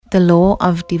The law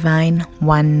of divine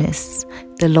oneness,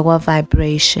 the law of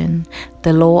vibration,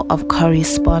 the law of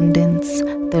correspondence,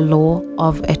 the law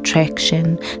of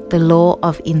attraction, the law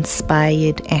of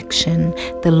inspired action,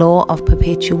 the law of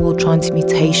perpetual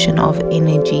transmutation of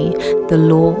energy, the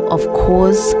law of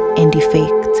cause and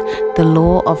effect, the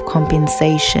law of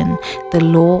compensation, the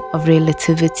law of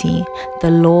relativity, the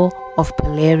law of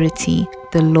polarity,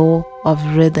 the law of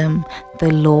rhythm, the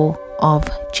law of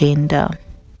gender.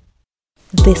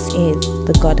 This is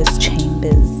the Goddess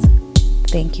Chambers.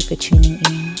 Thank you for tuning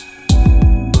in.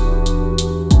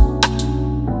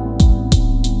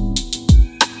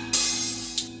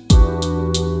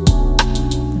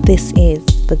 This is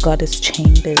the Goddess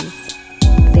Chambers.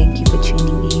 Thank you for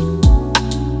tuning in.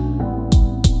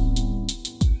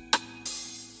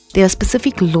 There are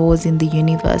specific laws in the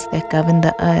universe that govern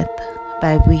the earth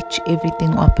by which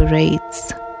everything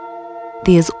operates.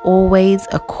 There's always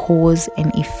a cause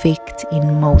and effect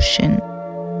in motion.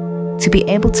 To be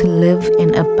able to live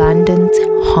an abundant,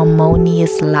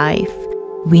 harmonious life,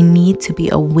 we need to be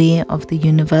aware of the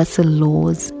universal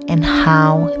laws and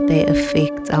how they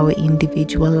affect our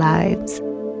individual lives.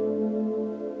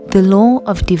 The law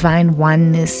of divine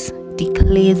oneness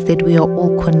declares that we are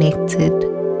all connected,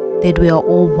 that we are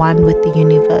all one with the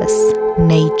universe,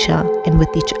 nature, and with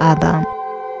each other,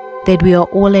 that we are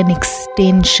all an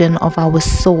extension of our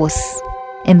source,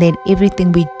 and that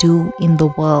everything we do in the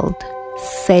world,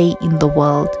 say in the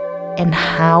world, and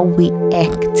how we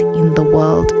act in the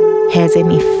world has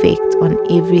an effect on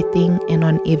everything and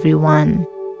on everyone.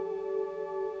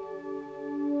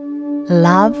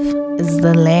 Love is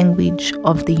the language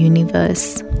of the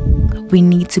universe. We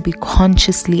need to be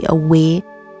consciously aware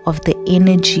of the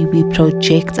energy we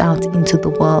project out into the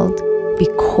world,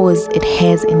 because it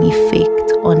has an effect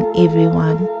on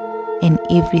everyone and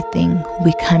everything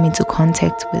we come into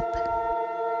contact with.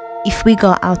 If we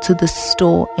go out to the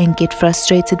store and get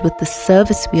frustrated with the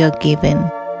service we are given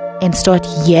and start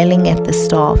yelling at the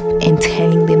staff and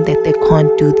telling them that they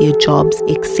can't do their jobs,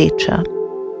 etc.,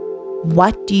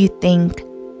 what do you think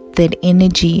that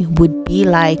energy would be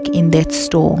like in that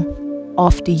store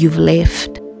after you've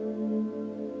left?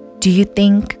 Do you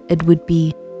think it would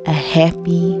be a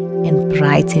happy and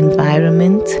bright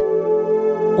environment?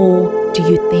 Or do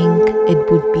you think it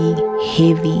would be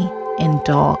heavy and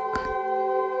dark?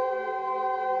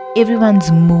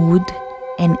 Everyone's mood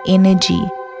and energy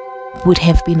would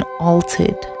have been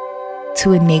altered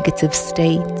to a negative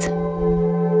state.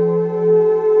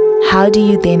 How do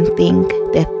you then think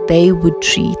that they would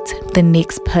treat the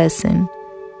next person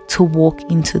to walk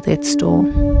into that store?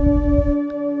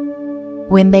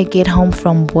 When they get home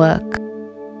from work,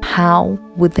 how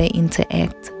would they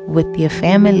interact with their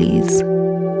families?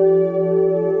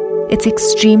 It's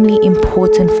extremely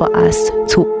important for us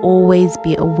to always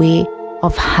be aware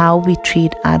of how we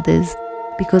treat others,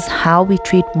 because how we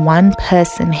treat one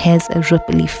person has a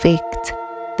ripple effect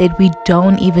that we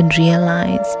don't even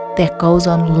realize that goes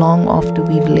on long after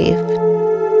we've left.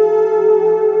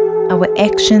 Our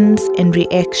actions and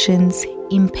reactions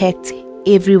impact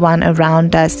everyone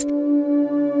around us,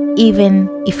 even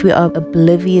if we are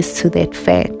oblivious to that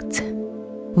fact.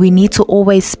 We need to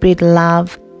always spread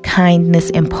love,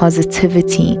 kindness, and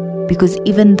positivity, because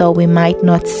even though we might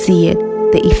not see it,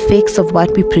 the effects of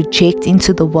what we project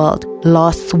into the world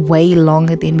lasts way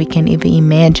longer than we can ever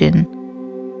imagine.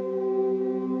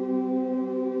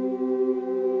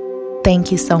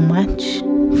 Thank you so much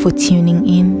for tuning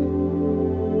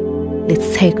in.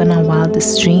 Let's take on our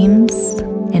wildest dreams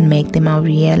and make them our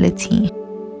reality,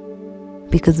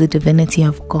 because the divinity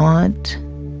of God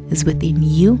is within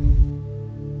you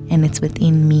and it's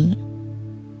within me.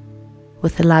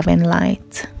 With love and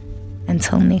light.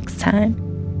 Until next time.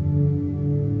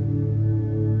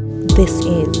 This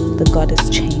is the Goddess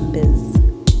Chambers.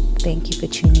 Thank you for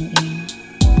tuning in.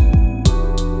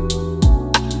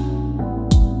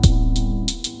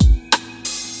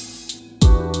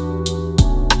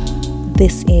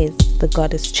 This is the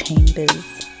Goddess Chambers.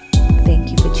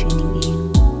 Thank you for tuning in.